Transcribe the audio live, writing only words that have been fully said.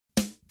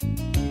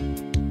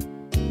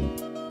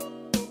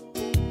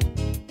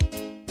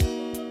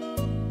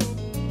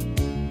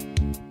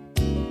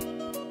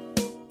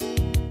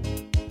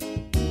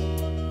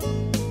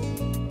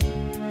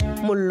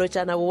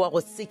mollotjana wa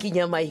go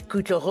sekinya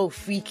maikutlo go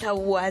fitla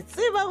wa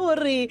tseba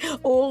gore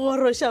o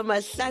gorosha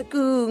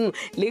mahlakong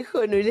le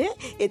kgono le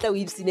e tla o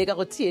ipsine ka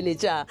go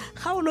theeletša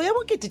kgaolo ya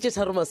bo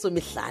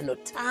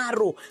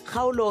 353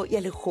 kgaolo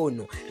ya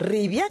lekgono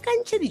re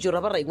bjakantše dijo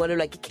ra ba ra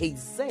ingwalelwa ke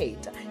KZ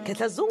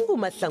Khetla Zungu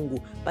Mahlangu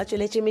ba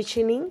tšweletše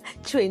metšhineng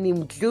Tšhweni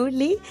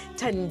Mdluli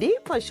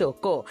Thandipa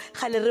Shoko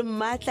gale re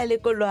Mmatla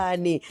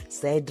Lekolwane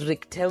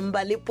Cedric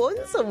Themba le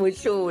Pontsho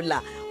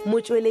Mohlola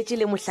motšweletši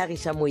le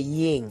mohlagiša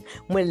moyeng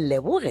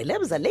Moleboge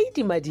Lebza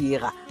Lady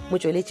Madira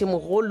motšweletši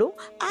mogolo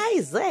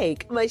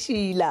Isaac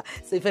Mashila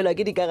sefelwa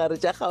ke dikagare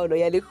tša kgaolo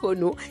ya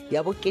lekgono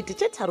ya bo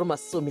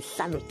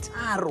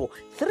 353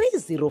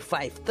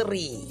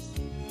 3053.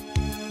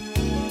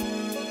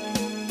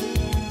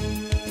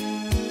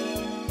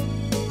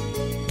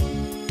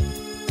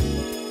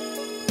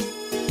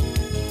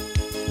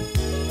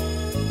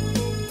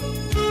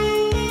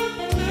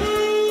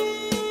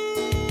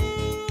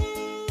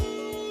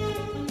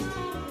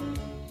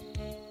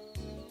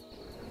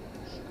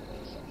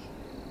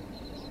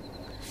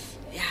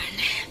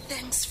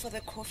 Thanks for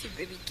the coffee,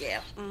 baby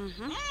girl.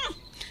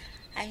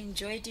 I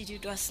enjoyed it.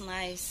 It was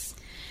nice.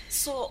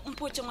 So,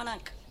 mpoche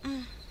ngwanaka.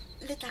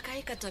 Le tla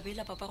kae ka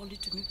tabela papa go le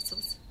tumi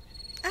botse.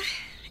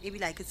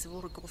 Ebile a ke tsebe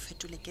gore ke go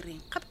fetole ke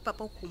reng gape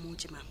papa o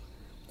khomotse mama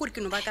gore ke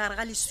no ba ka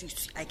ga le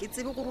swiswi a ke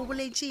tsebe gore o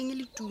boletseng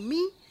le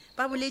tumi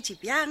ba boletse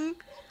bjang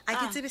a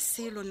ke tsebe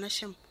selo nna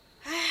shem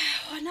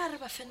Gona re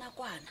ba fena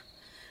kwana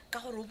ka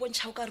gore o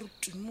bontšha o ka re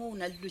tumi o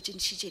na le dilo tše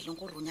ntšhi leng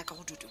gore o nyaka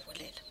go di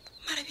bolela.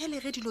 mara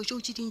bjale ge dilo tšeo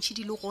tše dintšhi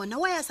di le gona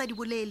wa ya sa di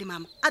bolele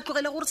mama a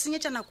tlogele gore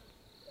senyetša nako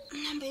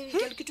baby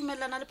girl ke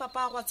dumelana le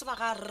papa go tseba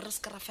ga re se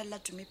ka ra fella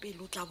tumi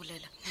pele o tla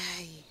bolela.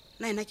 ai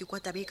na ena ke kwa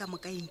tabe ka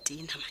moka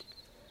intena man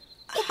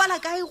o pala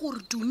kae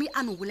gore tumi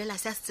a no bolela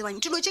se a se tsebang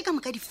dilo tše ka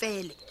moka di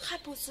fele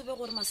gape o tsebe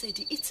gore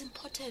Masedi it's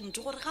important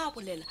gore ga a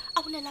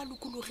bolela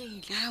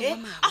lokologile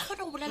mama. a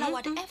kgone go bolela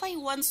whatever he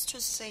wants to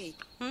say.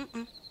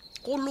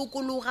 go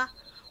lokologa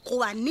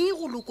goa ne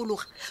go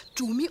lokologa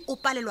tumi o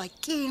palelwa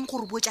keng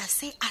gore botša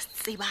se a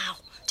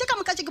tsebago tše ka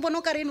moka tše ke bona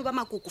o ka re eno ba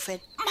makoko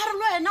fela mara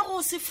lo ena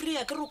go se free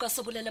ke re o ka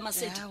se bolele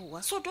Masedi.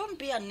 Yawa. So don't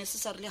be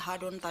unnecessarily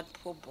hard on that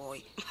poor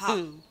boy.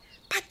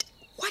 but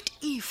what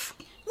if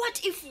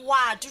What if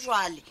what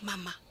jwale?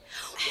 mama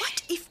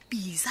what if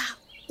Biza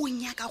o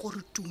nyaka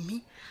gore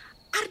tumi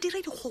a re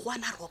dire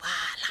dikgogwana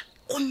robala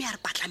gomme a re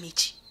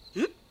patlametše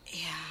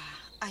Yeah,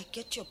 I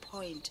get your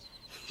point.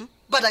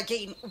 But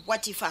again,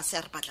 what if I say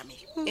re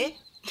patlamele?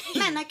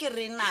 Nna ke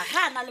re na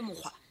ga na le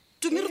mogwa.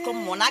 Tumi re tlo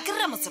mmona ke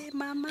re mo tseba.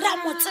 mama. Ra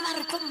mo tseba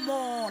re tlo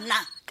mmona.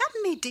 ka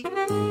nnete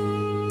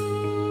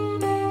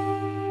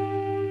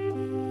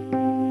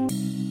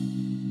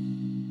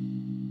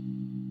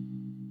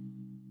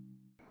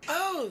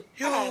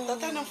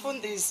tatana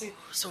Mfundisi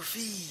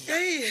Sophia.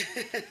 hey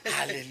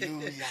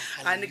Hallelujah.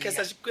 ani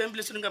kesa xikwembu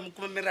leswi ni nga mi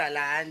kuma mi ri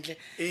hala handle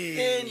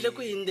endle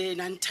ku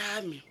hindeni a ni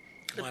tshami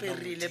re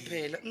perile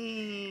phela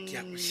Ke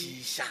a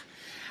kwešiša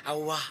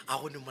aowa a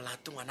go ne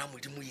molato ngwana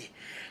modimo ye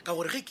ka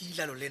gore ge ke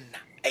ilalo le nna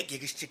ke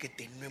ke šitše ke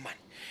tennwe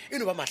mane e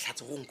no ba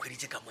mahlatse go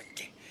nkgweditše ka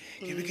montle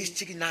ke be ke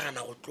šitše ke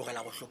nagana go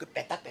tlogela go hloke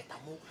peta-peta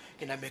mo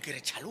ke name ke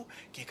re tšhalo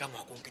ke ka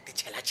ngwakong ke te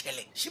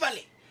tšhela-tšhele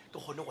šibale ke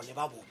kgone go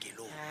leba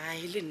bookelong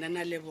ai le nna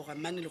na leboga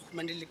mane le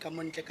khumane le ka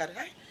montle ka re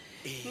ai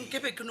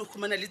nkebe ke no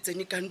khumana le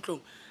tsene ka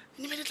ntlong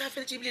ne me le tla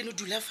fela ebile no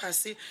dula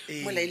fase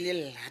mola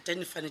ile lata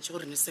ne fanetse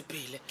gore ne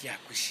sepele ke a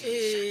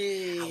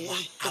kwešiša aowa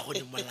ga go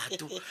ne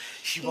molato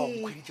šiba o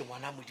nkgweditše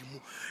ngwana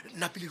modimo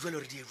napile jalo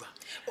re die jwang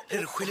re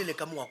re hwelele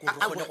ka mongwako re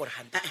kgone gore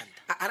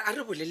ganta-ganta a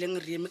re boleleng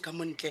re eme ka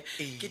montle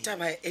ke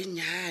taba e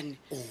nyane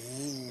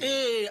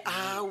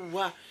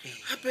aowa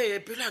gape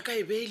pelo a ka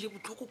e beile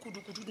botlhoko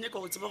kudu-kudu ne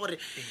ka go tseba gore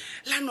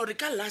la no re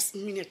ka last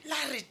minute la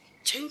re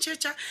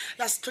changetša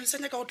la se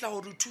tlholisanya ka go tla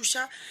go re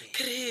thuša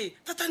kere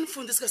tatane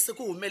Mfundisi ka se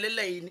ko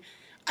omelela ene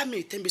a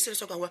methembese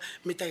leswa ka wa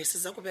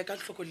metaesesa ko beka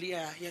tlhoko le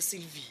ya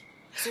Sylvie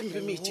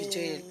sempe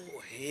metšetšela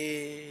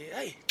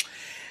ai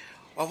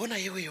wa bona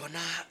yeo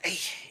yona e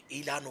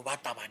ile a no ba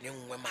tabane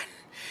nngwe mane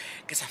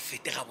ke sa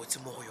fete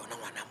gabotse mo go yona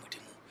ngwana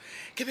modimo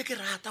ke be ke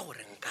rata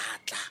gore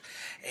nkatla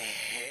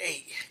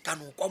ka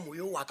no kwa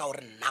moyo wa ka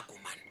gore nnako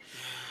mane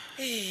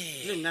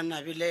le nna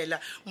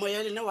nabelela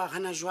moya lena wa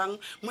gana jwang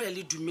moya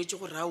le dumetse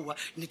gore aowa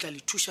ne tla le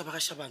thuša ba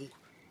gaša banko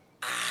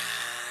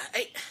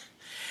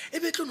e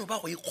be tlo no ba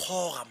go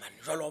ikgoga mane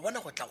jalo wa bona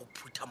go tla go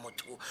phutha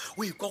motho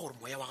o ikwa gore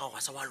moya wa gago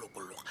wa sa wa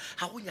lokologa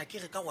ga go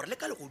nyakege ka gore le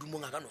ka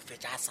legodimong a ka no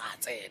fetša a sa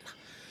tsena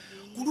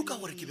kudu ka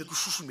gore ke be ke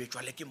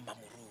šušumetswa le ke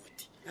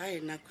mmamoruti ai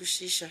na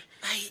kwešiša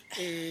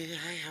ai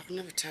ga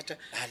gona bothata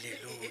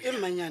Hallelujah. e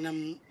manyana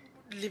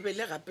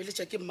lebele gape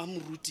letša ke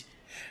mmamoruti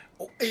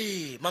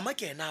mama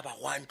ke ena ba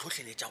go a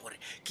ntlhotlheletša gore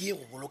ke ye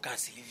go boloka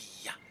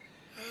Sylvia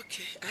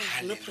okay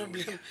no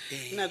problem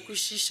na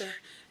kwešiša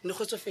ne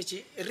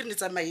kgotsofetse re ne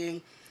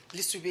tsamayeng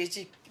le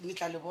subetse ne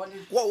tla le bone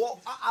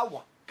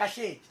awa ka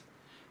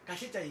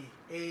tletša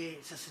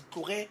se se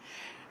tloge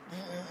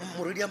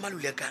moredi ya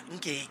maluleka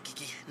nke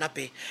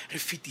nape re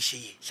fetiše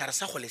ye tla re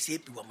sa gole se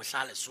epiwa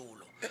mohla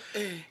lesolo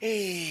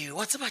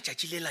wa tseba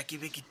tšatši lela ke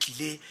be ke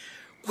tlile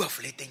kua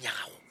foleteng ya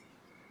gago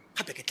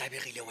gape ke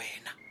tlabegile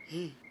wena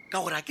ka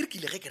gore a ke re ke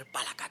ile ge ke re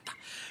palakata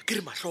ke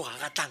re mahlo ga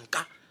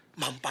gatlanka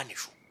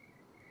mampaneso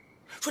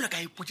fela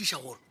ka ipotsiša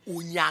gore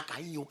o nyaka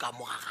eng yo ka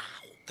mo ga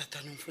gago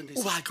tatane o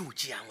Mfundisi ba tlo o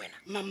tšeang wena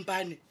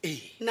mampane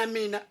ee na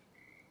mina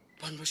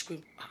bantu ba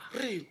xikwembu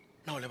rini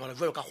na o lebala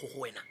jalo ka gogo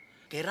wena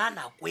ke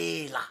rana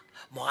kwela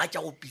moga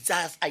tša go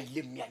pitsa a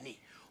ile mmeaneng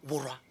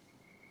borwa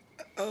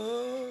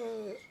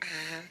oh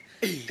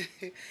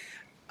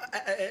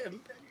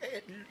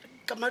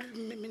ka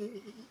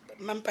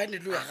mampane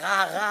lo ya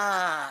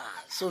gaga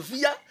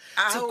Sophia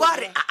Aowa.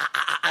 sekware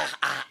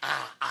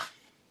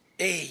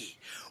ee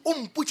o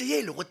mpotse ye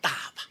e le go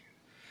taba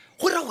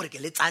go ra gore ke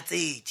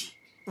letsatsedi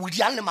o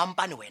diang le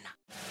mampane wena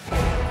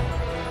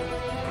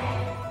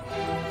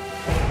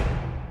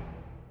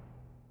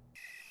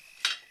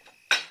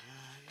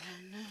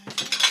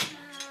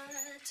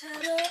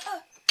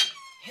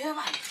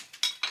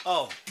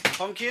Oh,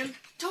 pumpkin?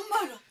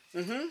 Tombolo.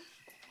 And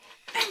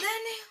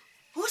then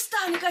who's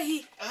standing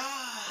here?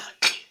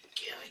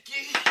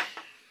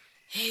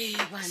 Hey,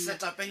 man.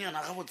 Set up in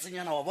another what's in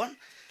your one.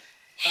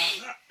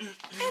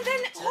 And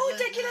then who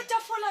taking a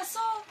tafola so?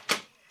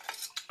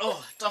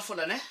 Oh,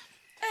 tafula, ne?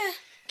 Eh.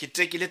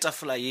 Take a little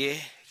tafula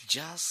here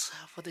just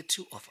for the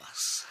two of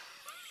us.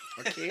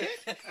 Okay?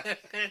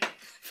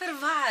 For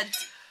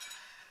what?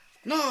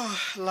 No,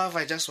 love,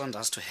 I just want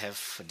us to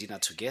have dinner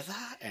together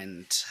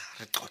and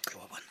record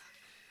one.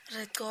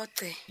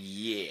 Rekote.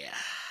 Yeah.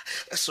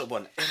 So,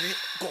 one,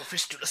 go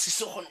first to the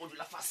sister on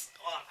the fast.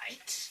 All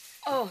right.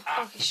 Oh,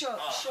 okay, sure.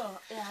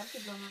 Yeah, I'll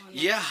keep on.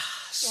 Yeah,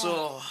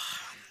 so,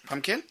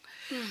 pumpkin?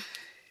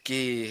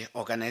 Ke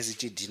organize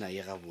dinner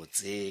ye ga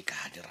botse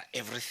ka dira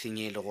everything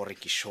e le gore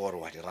ke sure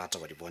wa di rata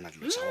wa di bona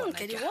dilo tsa ona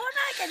Can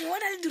you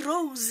wanna the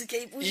rose?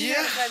 Can you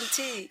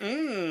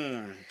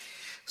Yeah.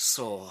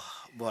 So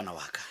bona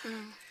waka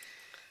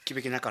ke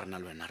be ke nyaka rena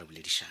le wena re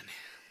boledišane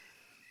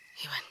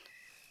Ivan,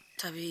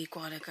 tabi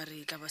kwa le ka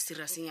re tla ba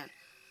serious nyana.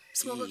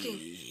 Smoke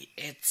king.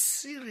 It's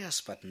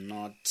serious but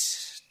not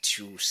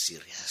too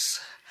serious.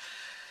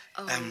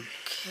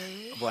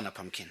 Okay. Bona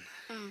pumpkin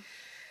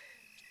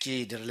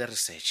ke dirile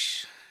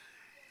research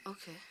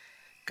Okay.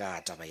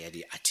 ka taba ya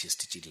di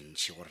artist tse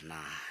dintši gore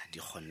na di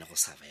kgonne go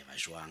survive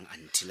jwang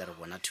until re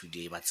bona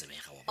today ba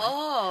tsebega wa bona.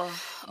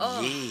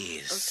 Oh.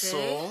 Yes. Okay.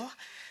 So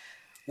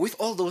with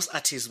all those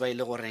artists ba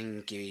ile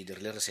goreng ke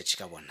dirile research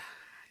ka bona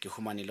ke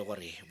humane le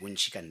gore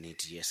bontši ka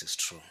nnete yes is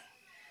true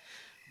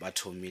ba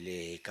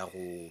thomile ka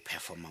go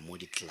performa mo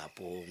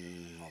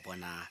di-clubong wa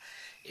bona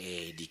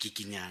di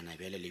kikinyana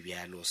bjale le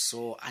bjalo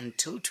so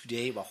until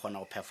today ba kgona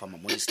go performa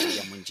mo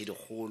di-stadiumong tše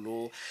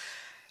digolo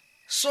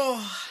so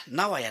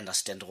now I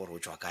understand gore o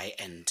tšwa kae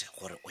and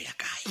gore o ya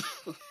kae.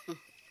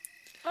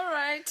 All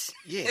right.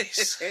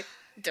 Yes.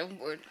 Don't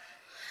worry.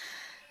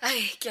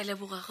 Ai, ke a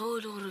leboga go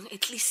le gore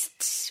at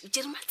least o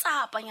tsere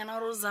matsapa nyana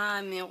gore o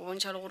zame go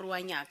bontšha le gore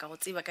wa nyaka go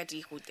tseba ka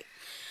digote.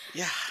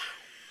 Yeah.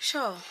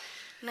 Sure.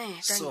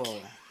 Ne, So,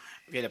 thank you.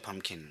 Bjale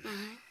Pumpkin,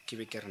 ke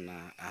be ke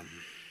rena,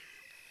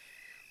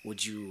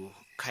 would you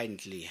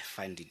kindly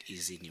find it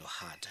easy in your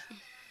heart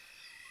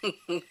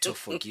to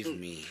forgive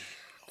me?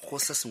 Go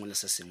se sengwe le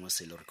se sengwe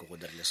se le gore ke go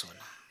dirile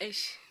sona.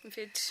 Eish,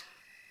 mfethu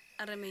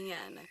a re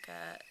menyana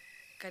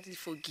ka di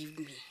forgive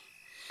me.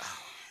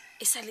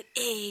 E sa le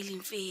ele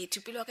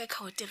mfethu pele wa ka e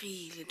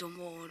khaotegile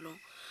Dombolo.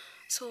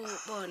 So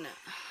bona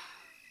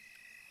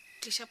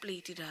tlisha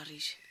plate da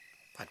rish.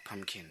 But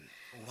Pumpkin,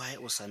 why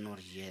o sa no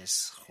re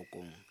yes go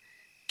kong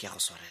ke a go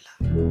swarela?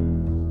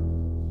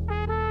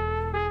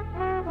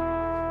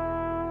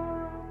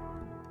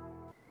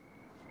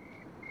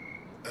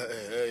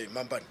 Hey,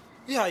 mampane.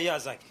 ya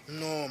Zaki.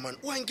 No man,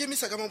 o a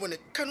nkemisa ka mabone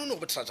ka no no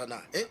go bothata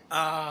na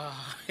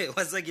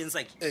Wa Zaki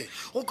Zaki. Eh.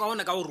 Go ka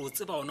ona ka o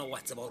rotse ba ona wa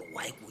tseba gore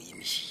why go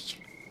emisitse.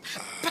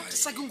 But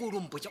Zaki go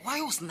rompotsa why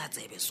o sna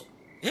tsebe so?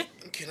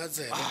 nkena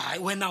tsela Ai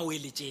wena o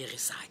eletsege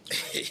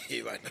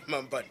Zaki. bana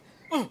mampane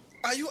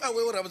are you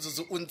aware gore a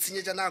botsotso o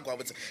ntshenyetša nako a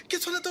botse ke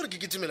tshwanete gore ke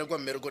ketumela kwa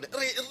mmerekone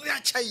re a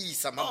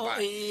tšhaisa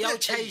mampane Ya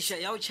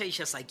o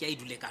chaisha Zaki a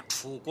idule ka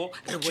thoko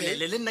re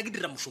bolele le nna ke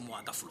dira mošomo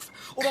wa ka fulfa.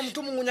 O ba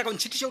motho mongwe nya ka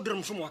ntshitisa o dira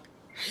mošomo wa ka.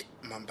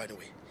 mampane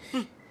we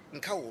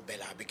nka o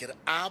belabe ke re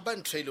a ba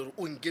ntho e le gore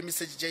o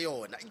nkemiseditše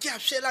yona ke a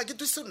fela ke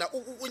tuse rona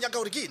o nyaka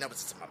gore ke ena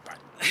botsetse mampane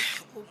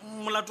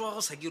Molato wa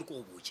go sa ke re ko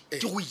o botse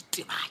ke go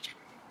itebatša.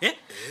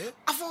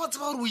 A fa wa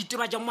tseba gore o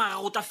itebatša moaga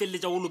o ta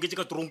feleletša o loketse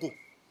ka toronkong.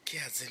 ke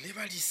a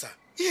tselebadisa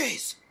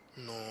Yes.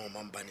 no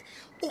mampane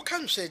o ka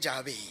nswetša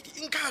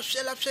abedi nka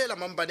fela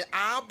mampane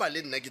a ba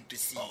le nna ke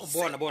twisise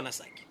Bona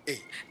Zaki. Eh.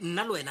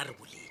 Nna le wena re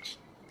boletse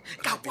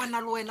ka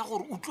kwana le wena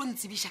gore o tlo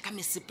ntsebiša ka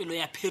mesepelo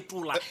ya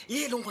phetola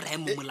ye e leng gore a e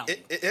mo molao.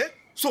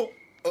 So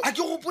a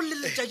ke gopolele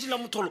letšatši la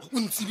motholo o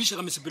ntsebiša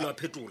ka mesepelo ya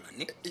phetola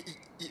ne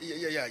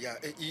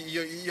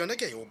yona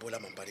ke a e opola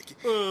mampane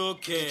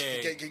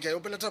okay ke a e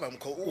opola taba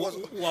mokgwa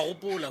wa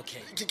gopola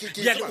okay ke-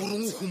 bjale o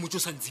reng o humotse o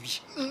sa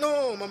ntsebiša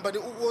no mampane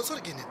o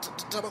tsore kene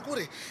taba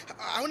kore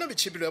a ona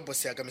metšhepelo ya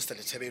bose ya ka mr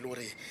letšhebe e le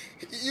gore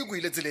e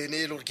koile tsela ene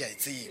e le gore ke a e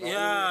tseba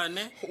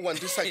yane wa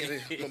ntusa kere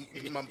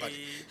mampane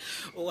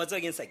wa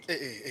tsakeng sake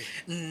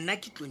nna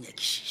ke tlo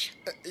nyakišiša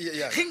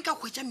ge nka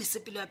kgwetša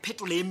mesepelo ya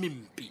phetola e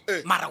mempe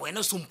mara wena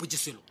o sompotse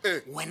selo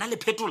wena le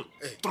phetola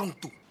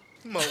tronto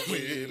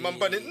mawe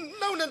mampane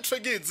nna o ne ntho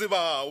ke e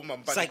tsebao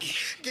mampane Saki.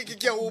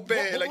 ke a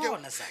opela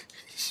bona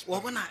Saki. Wa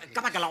bona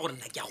ka baka la gore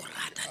nna ke a go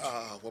rata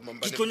ne.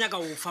 Ke tlo nyaka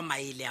o fa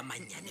maele a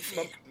mannyane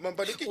fela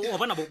mampane ke wa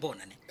bona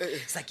bona ne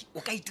Saki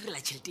o ka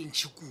itirela tšhelete e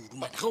ntšhi kudu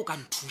mara ge o ka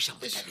nthuša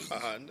motabeng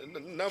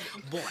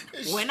bona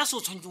wena se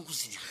o tshwanetseng go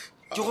se dira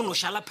ke go no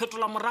šala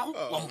phetola morago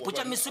wa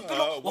mpotša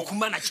mesepelo wa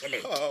khumana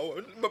tšhelete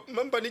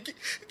mampane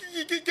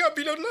ke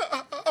apile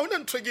a ona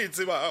ntho ke e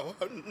tsebao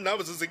nna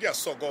botsetse ke a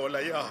sokola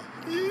ya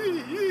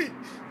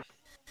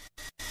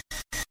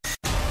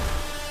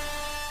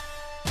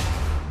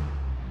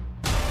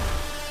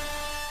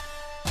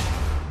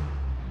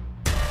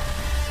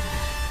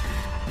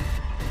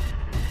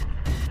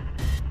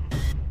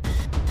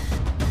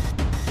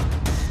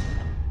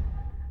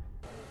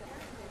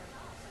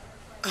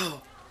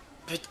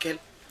Betgirl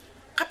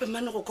gape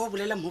mane go ka o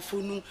bolela mo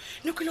founung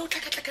ne kwele o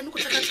tlhakatlhakane ko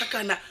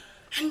tlhakatlhakana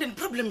and then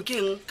problem ke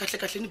eng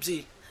katlekatlene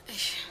bjele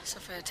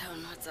Sapphire Town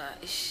watsa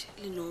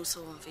le no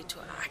so mfethu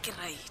a ke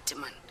right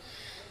man.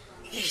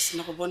 yes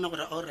na go bona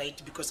gore all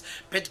right because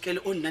Betgirl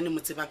o nna ne mo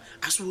tsebang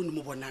a se o ne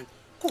mo bonang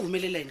ko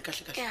humelela ene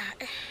katlekatle Yeah,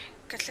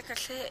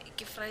 kahle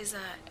ke Fraser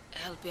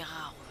help ya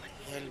gago man.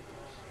 help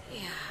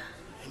Yeah.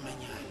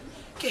 emanyane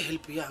ke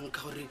help yang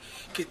ka gore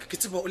ke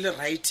tseba o le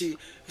right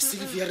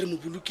Sylvia re mo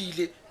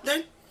bolokile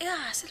then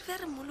Yeah,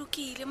 Silver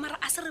molukile mara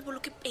a se re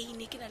boloke pain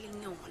ke na le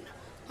yona.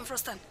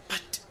 Mfrostan.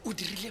 but o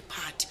dirile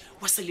party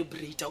wa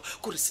celebrate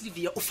gore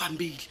Sylvia o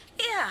fambile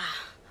Yeah,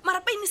 mara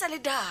pain isa le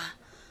da.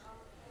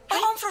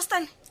 Oh,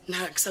 Mfrostan.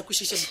 na ke sa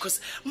kwešiša because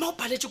ma o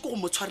paletse ko go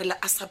mo tshwarela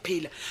a sa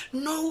phela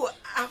no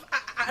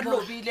a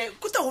lobile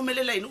ko ta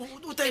humelela ene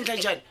o ta entla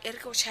jane E re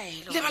ke o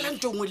chaela. lebala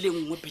nto ngwe le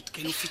nngwe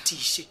Betgirl o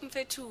fetiše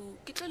Mfethu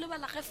ke tlo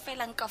lebala ge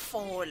fela nka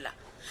fola.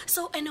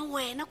 So ene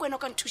wena kwena o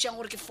ka nthusang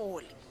gore ke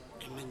fole.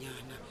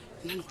 emanyana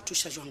nna ne go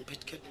thuša jwang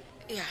Betgirl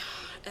Yeah,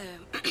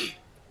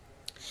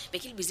 be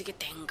ke le busy ke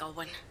teng ka o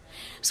bona.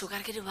 So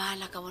ka re ke di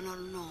bala ka bona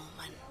no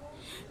man.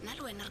 Nna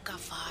le wena re ka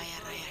vaya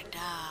ra ya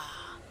da.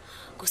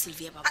 Ko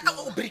Sylvia ba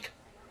o break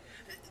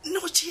nne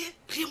go tšee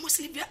re ye mo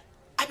Sylvia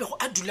a bego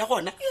a dula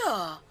gona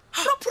Yeah.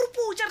 Ra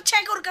propose re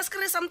check gore ka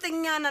skre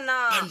something nyana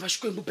na. bane ba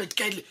šikoeng bo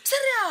Betgirl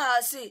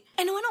Serious.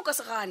 Ene wena o ka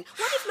se gane.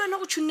 What if le wena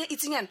go tshunne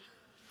itsinyana?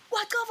 Wa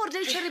ka for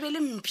the cherry be le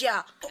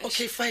mpya.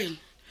 okay fine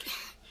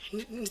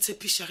ne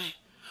tshepiša ge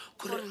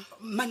gore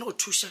mane go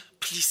thuša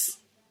please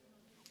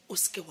o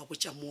seke wa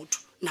botša motho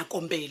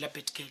nakombela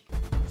Betgirl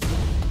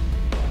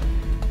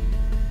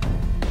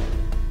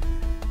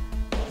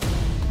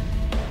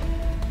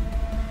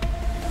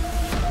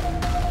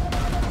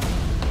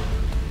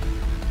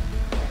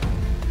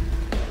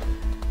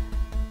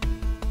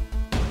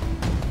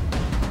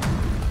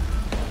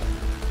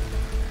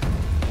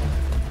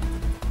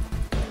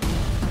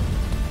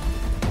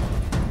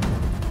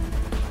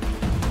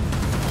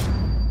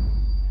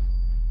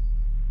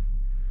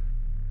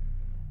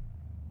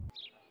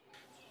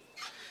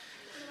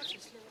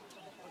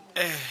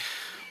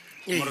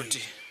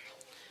moruti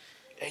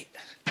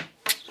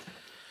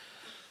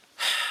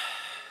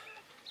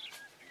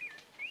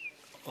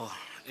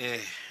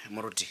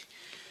moruti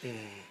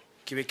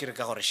ke be ke re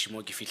ka gore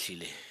šimo ke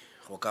fihlile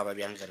go ka ba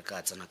bjang ge re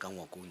ka tsena ka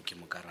ngwakong ke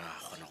mo ka ra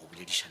kgona go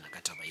boledišana ka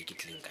taba e ke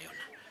tlileng ka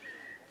yona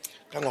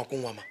ka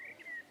ngwakong wama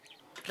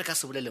re ka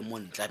se bolele mo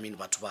ntlamene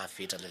batho ba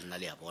feta le lena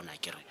le ya bona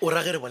ke re o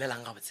ra ge re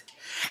bolelang gabotse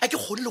a ke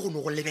kgone le go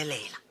no go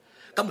lebelela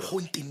ka mokgwa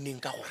o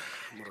ntenneng ka gore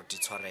moruti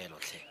tshwarelo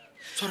tlhe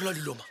tshwarela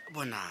diloma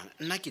bonang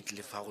nna ke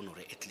tlile fa go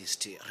nore at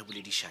least re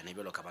boledišane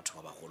bjalo ka batho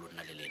ba bagolo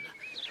nna le lena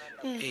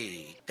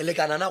ke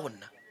lekana na go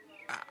nna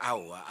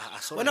aowa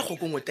bona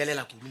kgokong o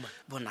telela kuduma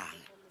bonang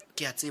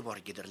ke a tseba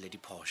gore ke dirile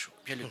diphoso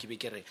bjalo ke be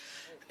ke re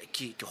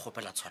ke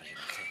kgopela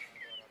tshwarelo tlhe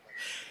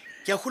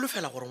ke a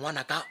kgolofela gore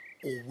ngwana ka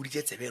o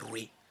boditse tsebe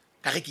rwe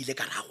ka ge ke ile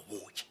ka ra go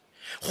botse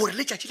gore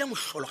letšatši la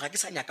mohlolo ga ke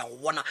sa nyaka go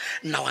bona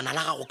nawana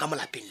la gago ka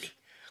molapeng le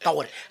ka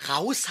gore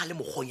ga o sa le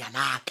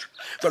mokgonyanaka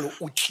jalo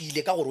o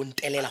tlile ka gore o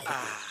ntelela go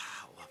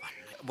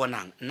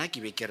bonang nna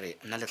ke be ke re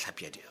nna le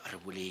tlhapiadi re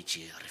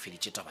boletse re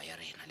feditše taba ya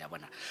rena le a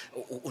bona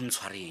o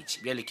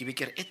ntshwaretše bjale ke be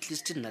ke re at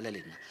least nna le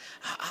lena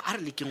a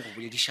re lekeng go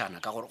boledišana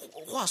ka gore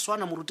go a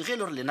swana moruti ge e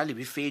le gore lena le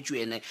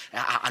befetšwe ene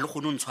a le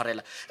kgone o ntshwarela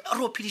re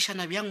o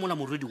phedišana bjang mola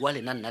morwedi wa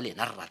lena nna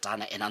lena re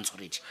ratana ene a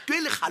ntshwaretše to e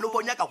le gale o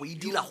bonyaka go e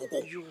dira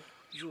gokong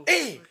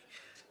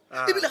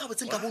ebile ga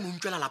botseng ka bone o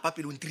ntšwela lapa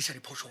pele o ntiriša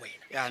diphoso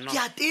wena ke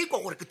a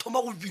tekwa gore ke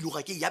thoma go biloga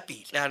ke e ya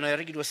pele ano e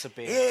re ke dio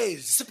sepela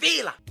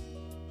sepela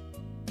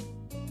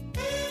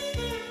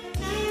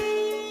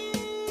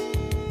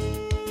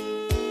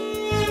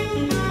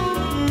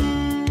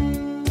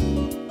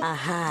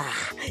aha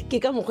ke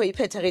ka mokgwa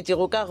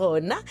iphethagetšego ka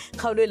gona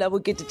kgaolo e la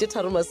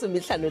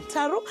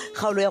bo353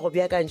 kgaolo ya go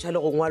beakantšhwa le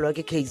go ngwalwa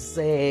ke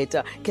KZ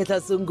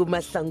Ketlasongu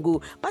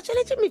Mahlangu ba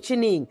tsweletše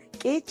metšhineng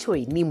ke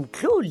Tshweni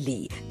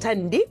Mtloli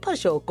Thandipho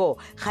Shoko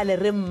gale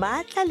re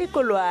Matla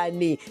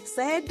Lekolwane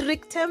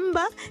Cedric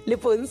Temba le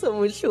Ponso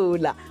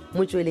Mohlola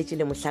motsweletši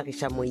le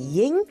mohlagiša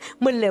moyeng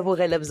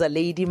molebogela bza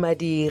Lady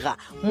Madira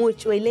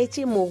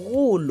motsweletši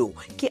mogolo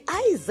ke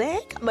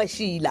Isaac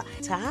Mashila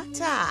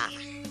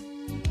tata.